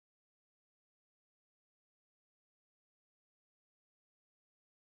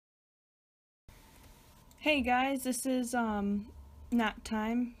Hey guys, this is Nat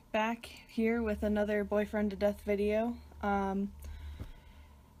Time back here with another boyfriend to death video.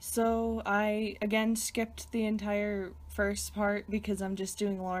 So I again skipped the entire first part because I'm just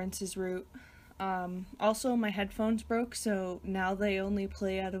doing Lawrence's route. Also my headphones broke, so now they only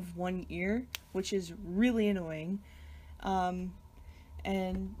play out of one ear, which is really annoying.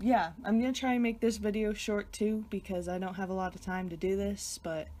 And yeah, I'm gonna try and make this video short too because I don't have a lot of time to do this,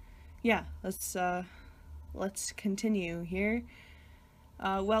 but yeah, let's continue here.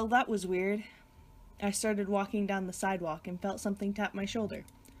 Well, that was weird. I started walking down the sidewalk and felt something tap my shoulder.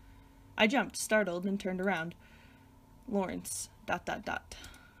 I jumped, startled, and turned around. Lawrence, ...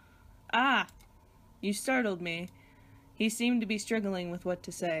 Ah! You startled me. He seemed to be struggling with what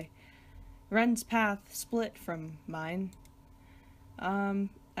to say. Ren's path split from mine.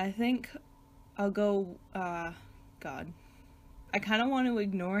 I think I'll go, God. I kind of want to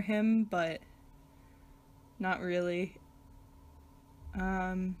ignore him, but not really.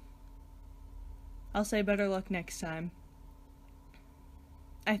 I'll say better luck next time.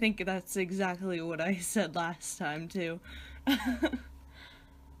 I think that's exactly what I said last time, too.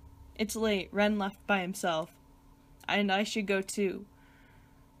 It's late. Ren left by himself. And I should go too.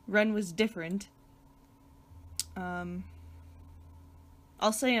 Ren was different. I'll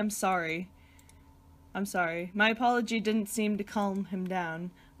say I'm sorry. I'm sorry. My apology didn't seem to calm him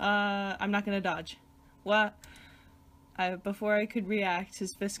down. I'm not gonna dodge. What? Before I could react,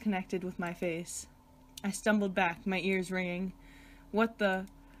 his fist connected with my face. I stumbled back, my ears ringing. What the?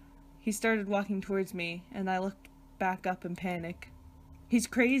 He started walking towards me, and I looked back up in panic. He's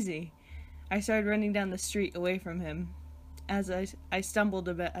crazy. I started running down the street away from him. As I stumbled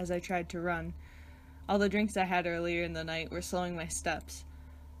a bit as I tried to run. All the drinks I had earlier in the night were slowing my steps.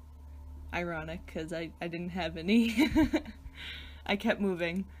 Ironic, because I didn't have any. I kept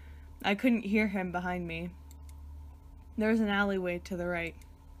moving. I couldn't hear him behind me. There was an alleyway to the right.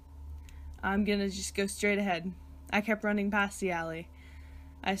 I'm gonna just go straight ahead. I kept running past the alley.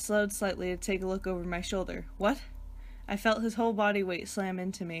 I slowed slightly to take a look over my shoulder. What? I felt his whole body weight slam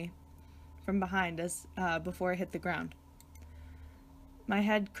into me from behind before I hit the ground. My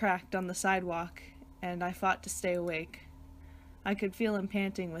head cracked on the sidewalk, and I fought to stay awake. I could feel him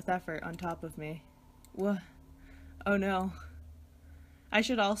panting with effort on top of me. What? Oh no. I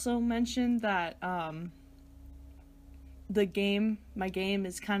should also mention that, my game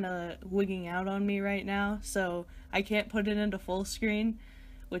is kind of wigging out on me right now, so I can't put it into full screen,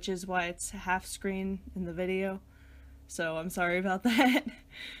 which is why it's half screen in the video. So I'm sorry about that.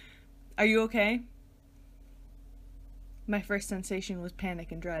 Are you okay? My first sensation was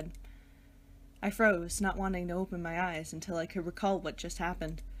panic and dread. I froze, not wanting to open my eyes until I could recall what just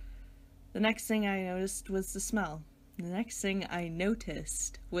happened. The next thing I noticed was the smell.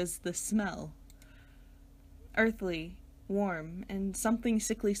 Earthly, warm, and something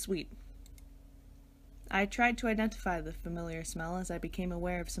sickly sweet. I tried to identify the familiar smell as I became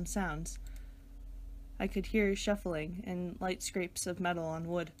aware of some sounds. I could hear shuffling and light scrapes of metal on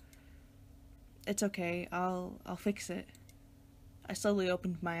wood. It's okay, I'll fix it. I slowly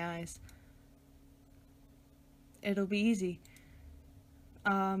opened my eyes. It'll be easy.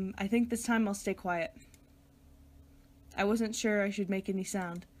 I think this time I'll stay quiet. I wasn't sure I should make any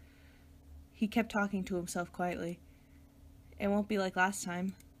sound. He kept talking to himself quietly. It won't be like last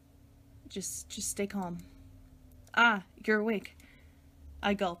time. Just stay calm. Ah, you're awake.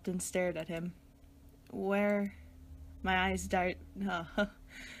 I gulped and stared at him. Where? My eyes darted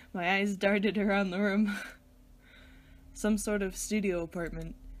around the room. Some sort of studio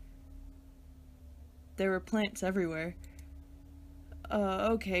apartment. There were plants everywhere.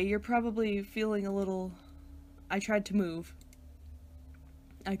 Okay, you're probably feeling a little... I tried to move.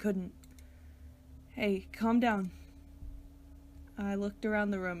 I couldn't. Hey, calm down. I looked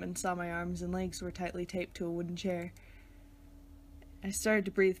around the room and saw my arms and legs were tightly taped to a wooden chair. I started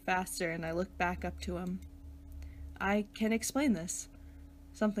to breathe faster and I looked back up to him. I can't explain this.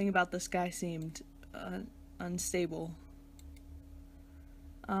 Something about this guy seemed unstable.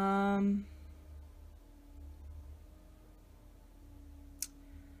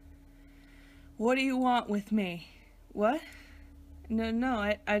 What do you want with me? What?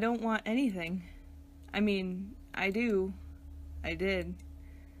 No, I don't want anything. I mean, I do. I did.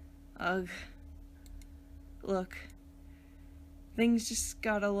 Ugh. Look. Things just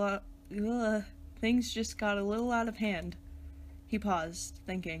got a little out of hand. He paused,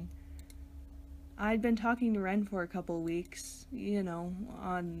 thinking. I'd been talking to Ren for a couple weeks,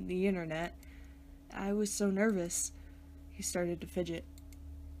 on the internet. I was so nervous. He started to fidget.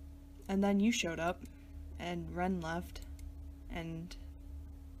 And then you showed up, and Ren left, and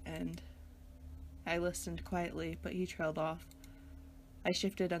I listened quietly, but he trailed off. I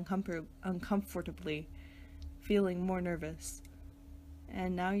shifted uncomfortably, feeling more nervous.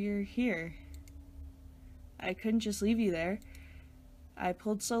 And now you're here. I couldn't just leave you there. I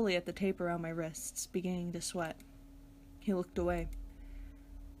pulled slowly at the tape around my wrists, beginning to sweat. He looked away.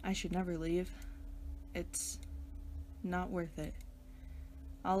 I should never leave. It's not worth it.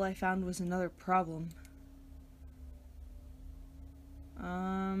 All I found was another problem.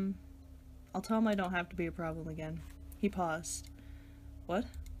 I'll tell him I don't have to be a problem again. He paused. What?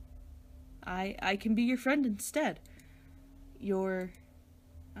 I can be your friend instead.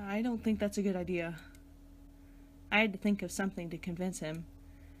 I don't think that's a good idea. I had to think of something to convince him.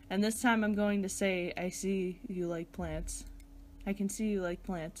 And this time I'm going to say, I see you like plants. I can see you like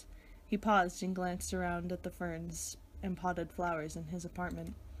plants. He paused and glanced around at the ferns and potted flowers in his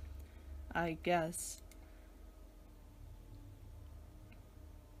apartment. I guess.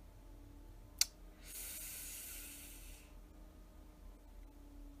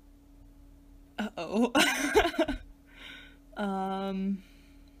 Uh-oh.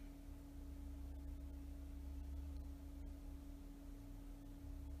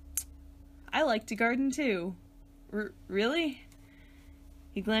 I like to garden too. Really?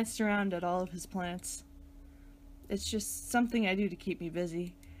 He glanced around at all of his plants. It's just something I do to keep me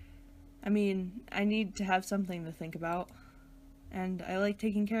busy. I mean, I need to have something to think about. And I like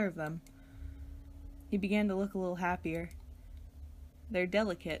taking care of them. He began to look a little happier. They're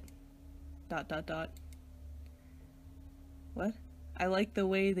delicate. ... What? I like the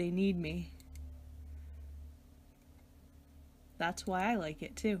way they need me. That's why I like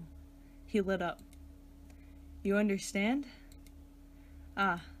it too. He lit up. You understand?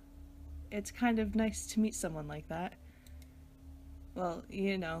 Ah, it's kind of nice to meet someone like that. Well,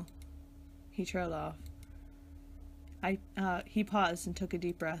 you know. He trailed off. He paused and took a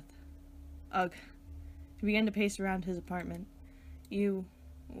deep breath. Ugh. He began to pace around his apartment.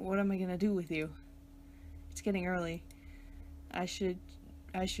 What am I gonna do with you? It's getting early. I should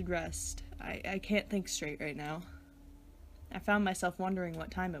rest. I can't think straight right now. I found myself wondering what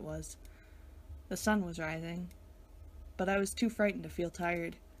time it was. The sun was rising, but I was too frightened to feel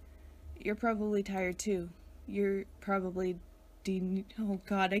tired. You're probably tired too. You're probably oh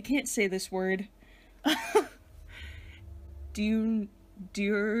god, I can't say this word.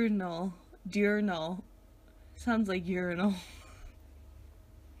 Diurnal. Sounds like urinal.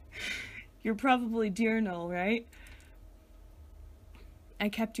 You're probably diurnal, right? I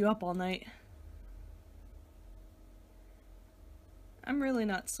kept you up all night. I'm really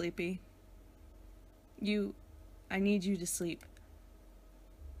not sleepy. I need you to sleep.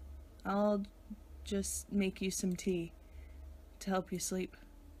 I'll just make you some tea to help you sleep.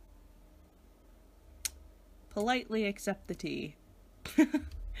 Politely accept the tea.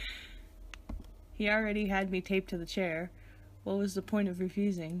 He already had me taped to the chair. What was the point of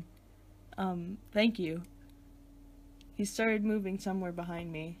refusing? Thank you. He started moving somewhere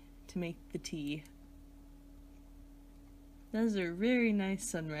behind me to make the tea. That is a very nice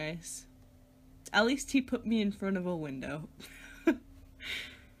sunrise. At least he put me in front of a window.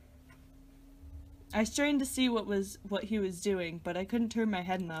 I strained to see what he was doing, but I couldn't turn my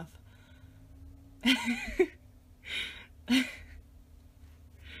head enough.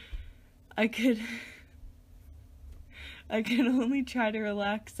 I could only try to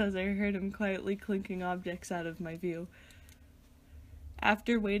relax as I heard him quietly clinking objects out of my view.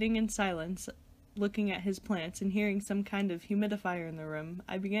 After waiting in silence, looking at his plants and hearing some kind of humidifier in the room,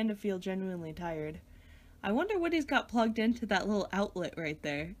 I began to feel genuinely tired. I wonder what he's got plugged into that little outlet right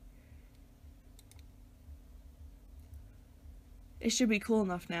there. It should be cool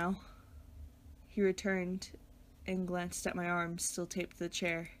enough now. He returned and glanced at my arms, still taped to the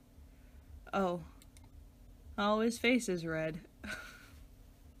chair. Oh, his face is red.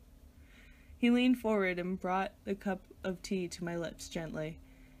 He leaned forward and brought the cup of tea to my lips gently.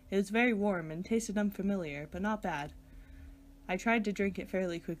 It was very warm and tasted unfamiliar, but not bad. I tried to drink it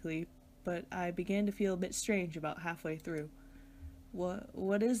fairly quickly, but I began to feel a bit strange about halfway through.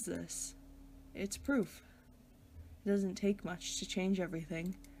 What is this? It's proof. It doesn't take much to change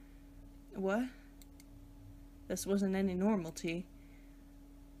everything. What? This wasn't any normal tea.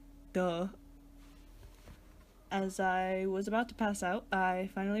 Duh. As I was about to pass out, I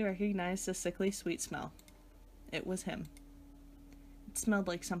finally recognized the sickly sweet smell. It was him. It smelled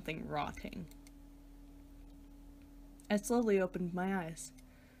like something rotting. I slowly opened my eyes.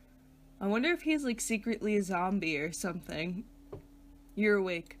 I wonder if he's like secretly a zombie or something. You're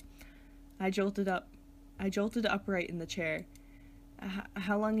awake. I jolted upright in the chair.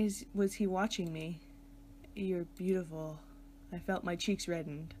 How long was he watching me? You're beautiful. I felt my cheeks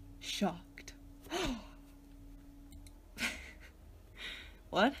reddened. Shocked.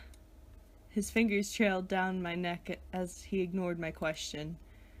 What? His fingers trailed down my neck as he ignored my question.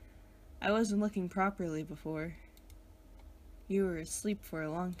 I wasn't looking properly before. You were asleep for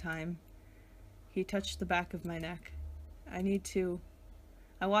a long time. He touched the back of my neck.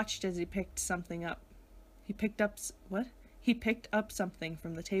 I watched as he picked something up. He picked up something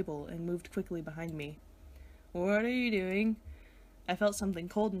from the table and moved quickly behind me. What are you doing? I felt something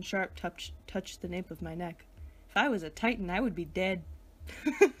cold and sharp touch the nape of my neck. If I was a Titan, I would be dead.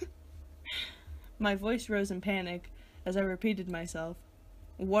 My voice rose in panic as I repeated myself.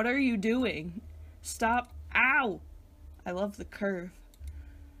 What are you doing? Stop. Ow! I love the curve.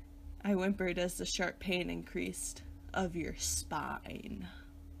 I whimpered as the sharp pain increased. Of your spine.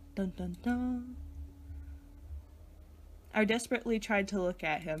 Dun dun dun. I desperately tried to look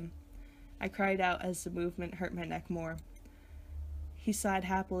at him. I cried out as the movement hurt my neck more. He sighed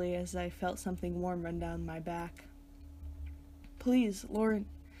happily as I felt something warm run down my back. Please, Lord.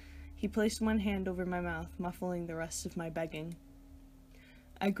 He placed one hand over my mouth, muffling the rest of my begging.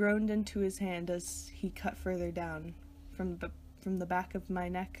 I groaned into his hand as he cut further down, from the back of my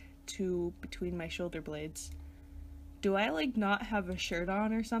neck to between my shoulder blades. Do I, like, not have a shirt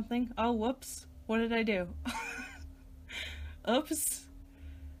on or something? Oh, whoops. What did I do? Oops.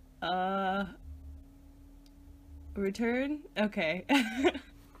 Return? Okay.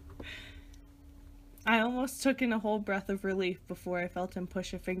 I almost took in a whole breath of relief before I felt him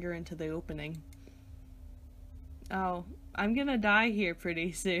push a finger into the opening. Oh, I'm gonna die here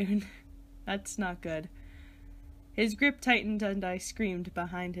pretty soon. That's not good. His grip tightened and I screamed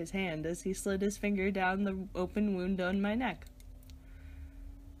behind his hand as he slid his finger down the open wound on my neck.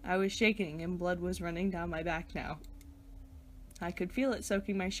 I was shaking and blood was running down my back now. I could feel it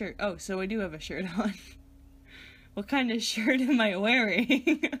soaking my shirt. Oh, so I do have a shirt on. What kind of shirt am I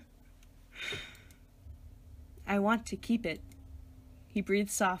wearing? I want to keep it. He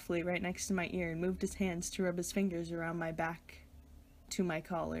breathed softly right next to my ear and moved his hands to rub his fingers around my back to my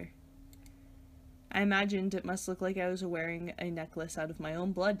collar. I imagined it must look like I was wearing a necklace out of my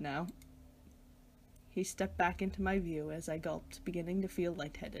own blood now. He stepped back into my view as I gulped, beginning to feel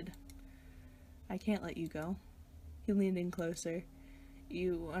lightheaded. I can't let you go. He leaned in closer.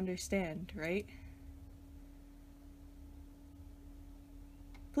 You understand, right?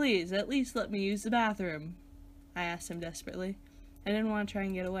 Please, at least let me use the bathroom, I asked him desperately. I didn't want to try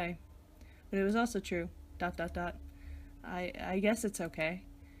and get away. But it was also true. ... I guess it's okay.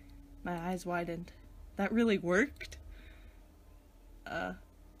 My eyes widened. That really worked?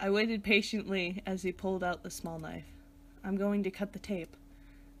 I waited patiently as he pulled out the small knife. I'm going to cut the tape.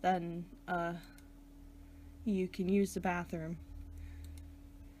 Then, you can use the bathroom.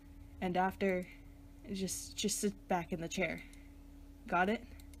 And after, just sit back in the chair. Got it?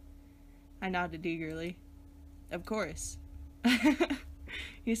 I nodded eagerly. Of course.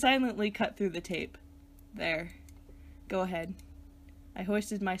 He silently cut through the tape. There. Go ahead. I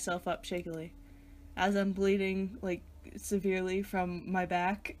hoisted myself up shakily. As I'm bleeding, like, severely from my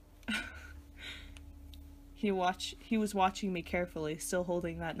back, he was watching me carefully, still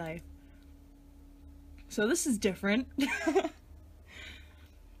holding that knife. So this is different.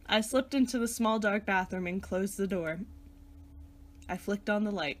 I slipped into the small dark bathroom and closed the door. I flicked on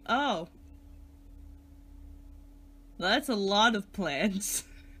the light. Oh! That's a lot of plants.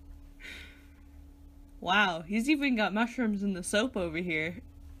 Wow, he's even got mushrooms in the soap over here.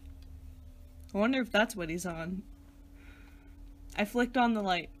 I wonder if that's what he's on. I flicked on the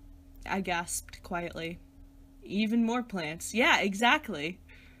light. I gasped quietly. Even more plants. Yeah, exactly.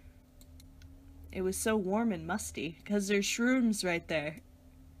 It was so warm and musty, 'cause there's shrooms right there.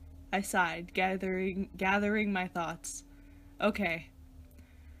 I sighed, gathering my thoughts. Okay.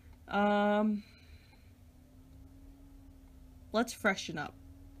 Let's freshen up.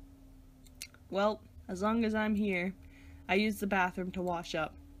 Well, as long as I'm here, I used the bathroom to wash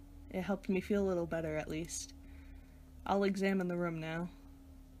up. It helped me feel a little better, at least. I'll examine the room now.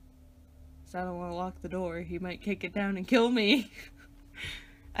 'Cause I don't want to lock the door. He might kick it down and kill me.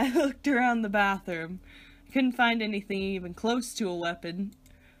 I looked around the bathroom. I couldn't find anything even close to a weapon.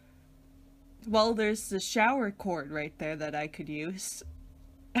 Well, there's the shower cord right there that I could use.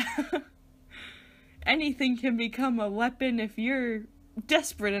 Anything can become a weapon if you're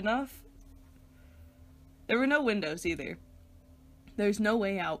desperate enough. There were no windows either. There's no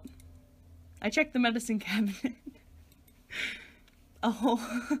way out. I checked the medicine cabinet.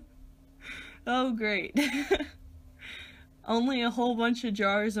 Oh. Oh, great. Only a whole bunch of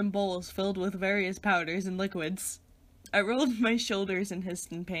jars and bowls filled with various powders and liquids. I rolled my shoulders and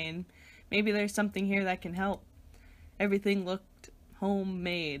hissed in pain. Maybe there's something here that can help. Everything looked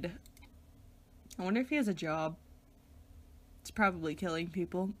homemade. I wonder if he has a job. It's probably killing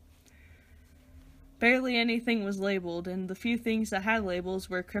people. Barely anything was labeled, and the few things that had labels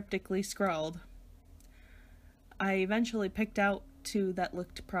were cryptically scrawled. I eventually picked out two that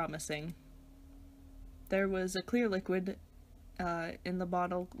looked promising. There was a clear liquid in the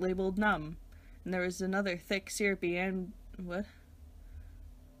bottle labeled numb, and there was another thick, syrupy and what?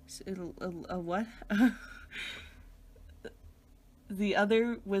 A what? The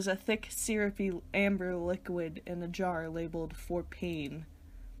other was a thick, syrupy amber liquid in a jar labeled for pain.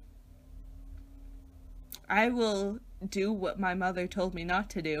 I will do what my mother told me not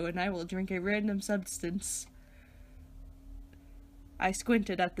to do, and I will drink a random substance. I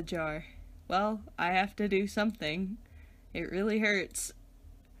squinted at the jar. Well, I have to do something. It really hurts.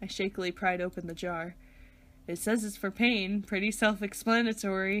 I shakily pried open the jar. It says it's for pain. Pretty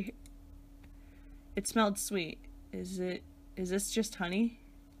self-explanatory. It smelled sweet. Is this just honey?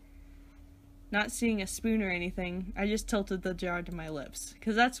 Not seeing a spoon or anything, I just tilted the jar to my lips.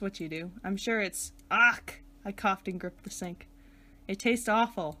 'Cause that's what you do. I'm sure it's... Ach! I coughed and gripped the sink. It tastes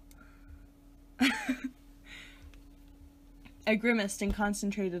awful. I grimaced and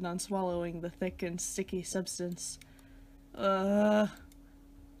concentrated on swallowing the thick and sticky substance. I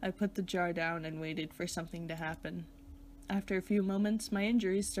put the jar down and waited for something to happen. After a few moments, my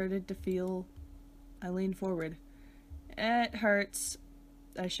injuries started to feel... I leaned forward. It hurts.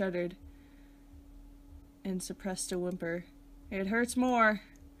 I shuddered and suppressed a whimper. It hurts more.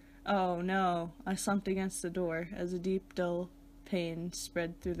 Oh no. I slumped against the door as a deep, dull pain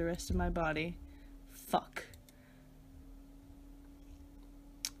spread through the rest of my body. Fuck.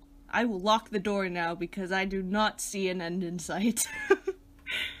 I will lock the door now because I do not see an end in sight.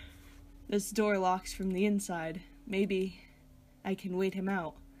 This door locks from the inside. Maybe I can wait him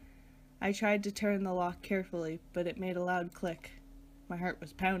out. I tried to turn the lock carefully, but it made a loud click. My heart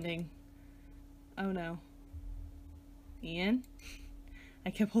was pounding. Oh no. Ian?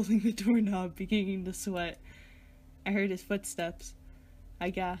 I kept holding the doorknob, beginning to sweat. I heard his footsteps. I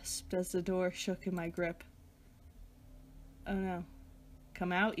gasped as the door shook in my grip. Oh no.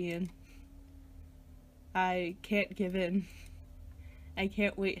 Come out, Ian. I can't give in. I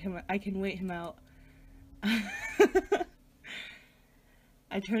can wait him out.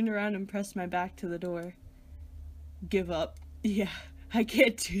 I turned around and pressed my back to the door. Give up. Yeah, I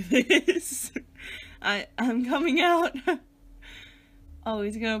can't do this. I'm coming out. Oh,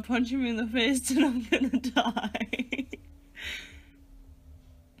 he's gonna punch me in the face and I'm gonna die.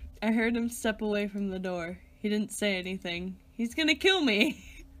 I heard him step away from the door. He didn't say anything. He's gonna kill me.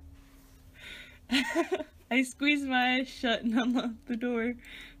 I squeezed my eyes shut and unlocked the door. ...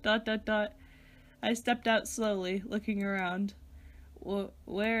 I stepped out slowly, looking around.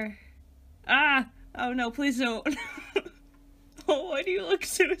 Where? Ah! Oh no, please don't. Oh, why do you look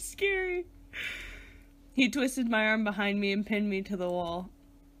so scary? He twisted my arm behind me and pinned me to the wall.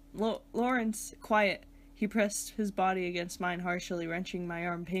 Lawrence, quiet. He pressed his body against mine harshly, wrenching my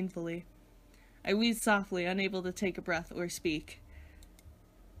arm painfully. I wheezed softly, unable to take a breath or speak.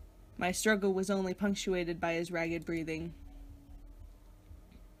 My struggle was only punctuated by his ragged breathing.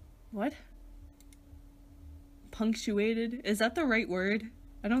 What? Punctuated? Is that the right word?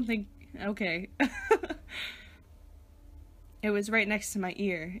 I don't think... Okay. It was right next to my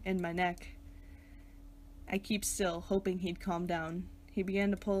ear, in my neck. I kept still, hoping he'd calm down. He began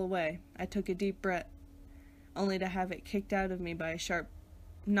to pull away. I took a deep breath, only to have it knocked out of me by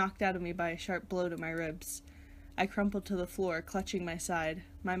a sharp blow to my ribs. I crumpled to the floor, clutching my side.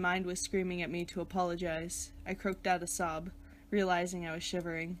 My mind was screaming at me to apologize. I croaked out a sob, realizing I was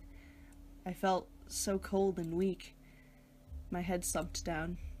shivering. I felt so cold and weak. My head slumped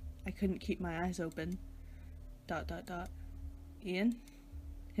down. I couldn't keep my eyes open. ... Ian?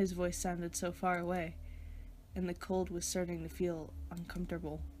 His voice sounded so far away, and the cold was starting to feel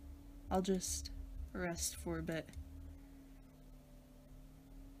uncomfortable. I'll just rest for a bit.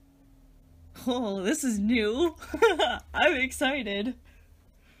 Oh, this is new. I'm excited.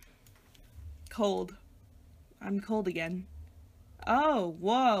 Cold. I'm cold again. Oh,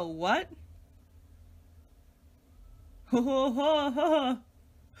 whoa, what?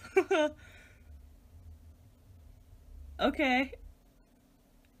 Okay.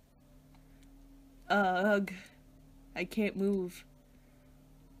 Ugh. I can't move.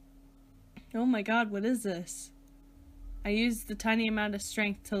 Oh my god, what is this? I used the tiny amount of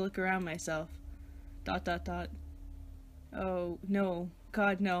strength to look around myself. ... Oh, no.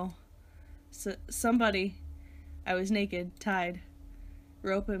 God, no. Somebody. I was naked, tied.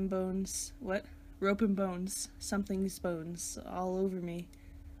 Rope and bones. What? Rope and bones. Something's bones. All over me.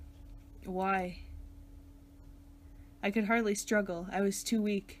 Why? I could hardly struggle. I was too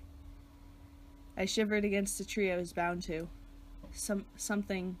weak. I shivered against the tree I was bound to.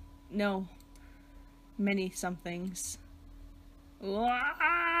 Something, no, many somethings.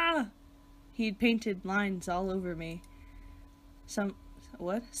 Wah! He'd painted lines all over me.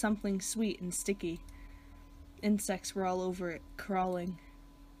 Something sweet and sticky. Insects were all over it, crawling,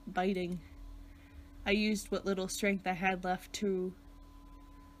 biting. I used what little strength I had I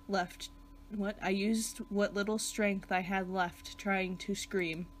used what little strength I had left trying to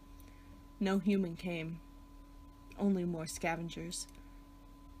scream. No human came. Only more scavengers.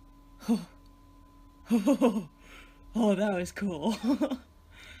 Oh, that was cool.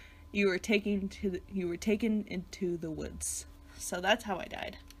 You were taken into the woods. So that's how I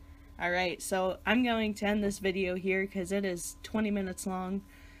died. Alright, so I'm going to end this video here because it is 20 minutes long.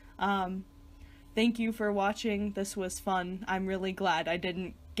 Thank you for watching. This was fun. I'm really glad I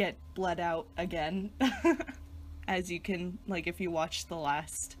didn't get bled out again. As you can, like, if you watch the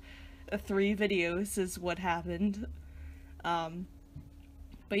last 3 videos is what happened.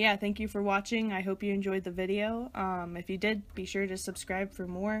 But yeah, thank you for watching. I hope you enjoyed the video. If you did, be sure to subscribe for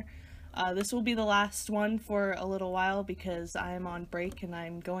more. This will be the last one for a little while because I'm on break and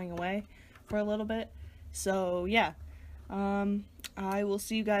I'm going away for a little bit. So yeah, I will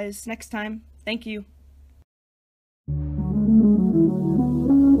see you guys next time. Thank you.